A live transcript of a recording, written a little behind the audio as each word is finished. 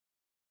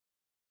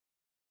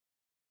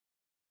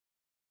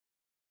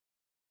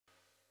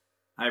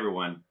Hi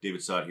everyone,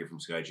 David Sod here from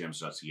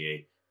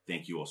Skyjems.ca.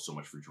 Thank you all so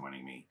much for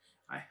joining me.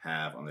 I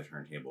have on the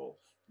turntable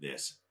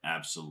this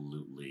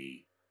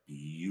absolutely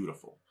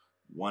beautiful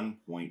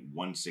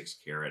 1.16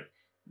 carat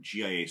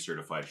GIA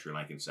certified Sri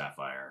Lankan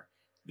sapphire.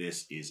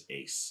 This is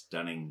a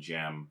stunning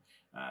gem.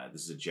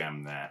 This is a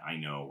gem that I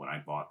know when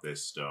I bought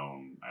this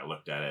stone, I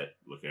looked at it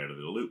with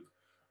a loop,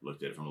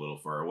 looked at it from a little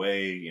far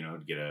away, to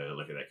get a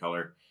look at that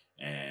color.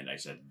 And I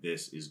said,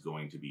 this is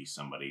going to be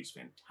somebody's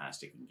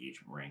fantastic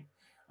engagement ring.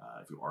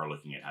 If you are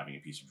looking at having a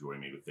piece of jewelry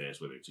made with this,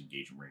 whether it's an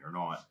engagement ring or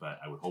not, but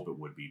I would hope it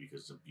would be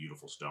because it's a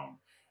beautiful stone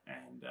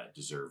and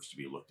deserves to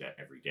be looked at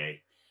every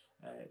day.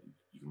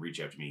 You can reach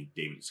out to me,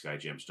 David at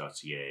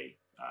Skyjems.ca.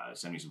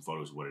 Send me some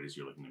photos of what it is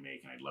you're looking to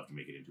make, and I'd love to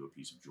make it into a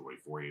piece of jewelry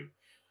for you.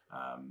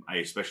 I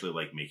especially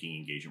like making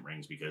engagement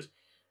rings because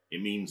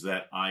it means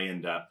that I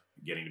end up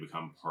getting to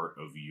become part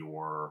of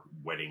your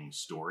wedding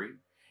story.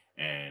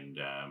 And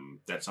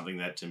that's something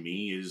that to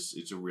me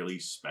it's a really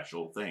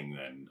special thing.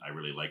 And I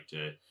really like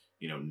to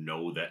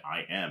know that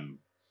I am,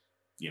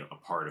 a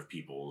part of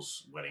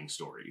people's wedding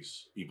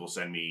stories. People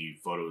send me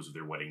photos of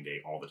their wedding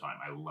day all the time.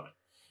 I love it.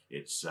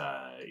 It's,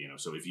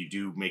 so if you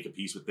do make a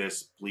piece with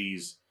this,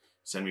 please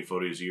send me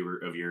photos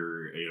of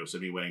your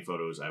send me wedding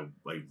photos. I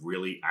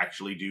really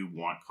actually do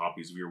want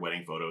copies of your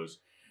wedding photos.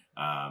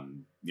 I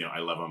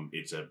love them.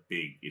 It's a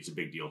big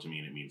deal to me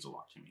and it means a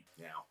lot to me.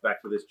 Now,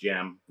 back to this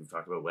gem. We've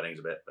talked about weddings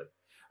a bit, but,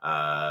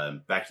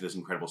 back to this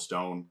incredible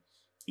stone.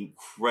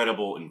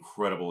 Incredible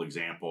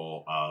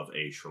example of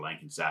a Sri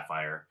Lankan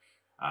sapphire.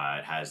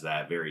 It has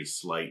that very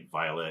slight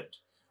violet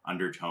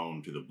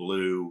undertone to the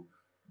blue,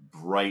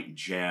 bright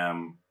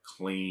gem,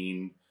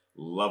 clean,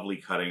 lovely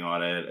cutting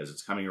on it. As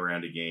it's coming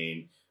around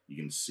again, you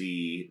can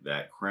see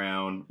that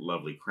crown,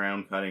 lovely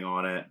crown cutting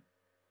on it.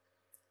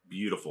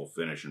 Beautiful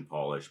finish and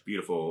polish.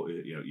 Beautiful,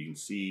 you can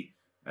see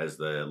as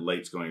the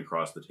light's going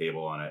across the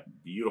table on it.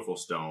 Beautiful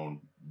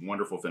stone,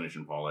 wonderful finish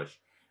and polish.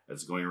 As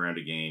it's going around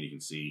again, you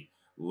can see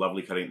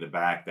lovely cutting at the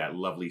back, that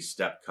lovely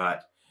step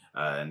cut,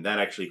 and that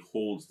actually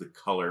holds the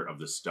color of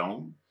the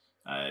stone,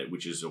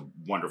 which is a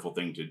wonderful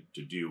thing to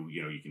do.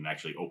 You can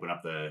actually open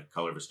up the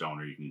color of a stone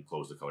or you can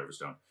close the color of a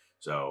stone.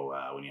 So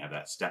when you have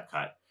that step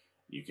cut,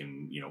 you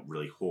can,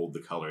 really hold the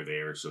color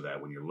there so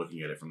that when you're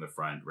looking at it from the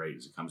front, right,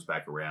 as it comes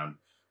back around,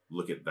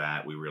 look at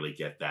that. We really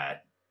get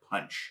that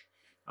punch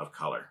of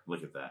color.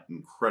 Look at that.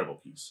 Incredible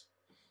piece.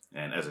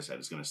 And as I said,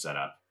 it's going to set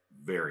up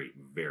very,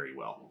 very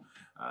well.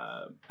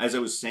 As I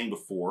was saying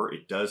before,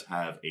 it does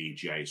have a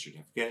GIA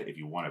certificate. If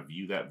you want to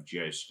view that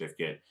GIA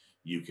certificate,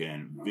 you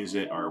can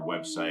visit our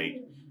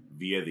website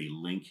via the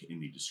link in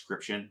the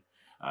description.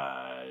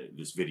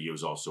 This video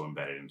is also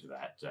embedded into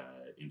that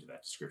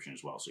description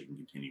as well, so you can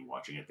continue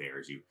watching it there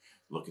as you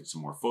look at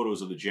some more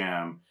photos of the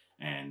gem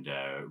and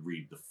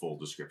read the full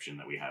description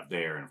that we have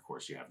there. And of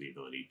course, you have the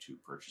ability to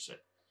purchase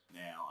it.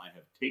 Now, I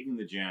have taken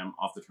the gem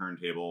off the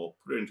turntable,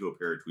 put it into a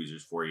pair of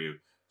tweezers for you,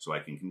 so I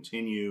can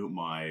continue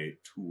my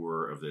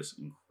tour of this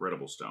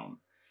incredible stone.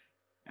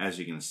 As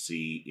you can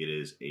see, it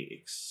is an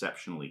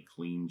exceptionally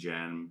clean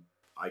gem,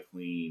 eye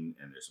clean,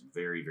 and there's some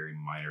very, very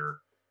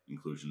minor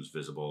inclusions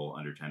visible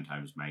under 10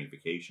 times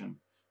magnification,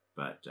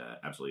 but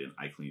absolutely an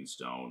eye clean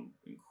stone,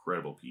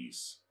 incredible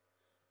piece.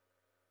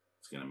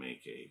 It's going to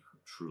make a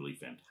truly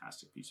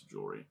fantastic piece of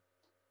jewelry.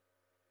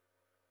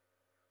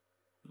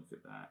 Look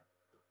at that.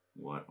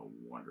 What a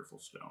wonderful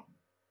stone.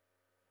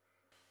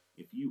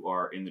 If you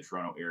are in the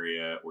Toronto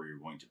area or you're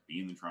going to be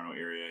in the Toronto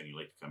area and you'd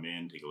like to come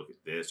in, take a look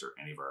at this or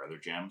any of our other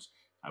gems,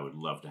 I would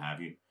love to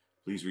have you.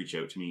 Please reach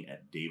out to me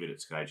at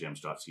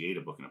david@skyjems.ca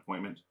to book an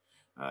appointment.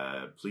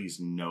 Please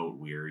note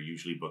we are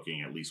usually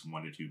booking at least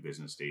 1 to 2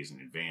 business days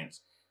in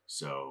advance,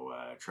 so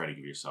try to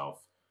give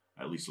yourself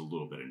at least a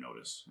little bit of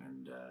notice,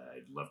 and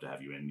I'd love to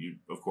have you in.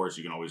 Of course,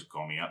 you can always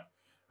call me up,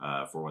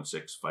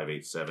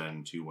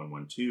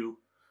 416-587-2112,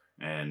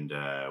 and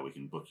we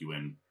can book you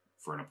in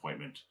for an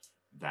appointment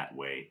that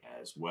way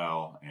as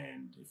well.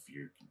 And if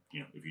you're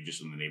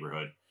just in the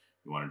neighborhood,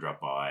 you want to drop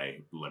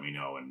by, let me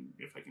know, and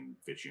if I can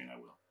fit you in, I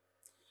will.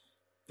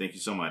 Thank you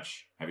so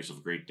much. Have yourself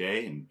a great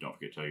day, and don't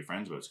forget to tell your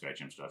friends about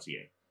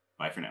Skyjems.ca.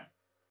 Bye for now.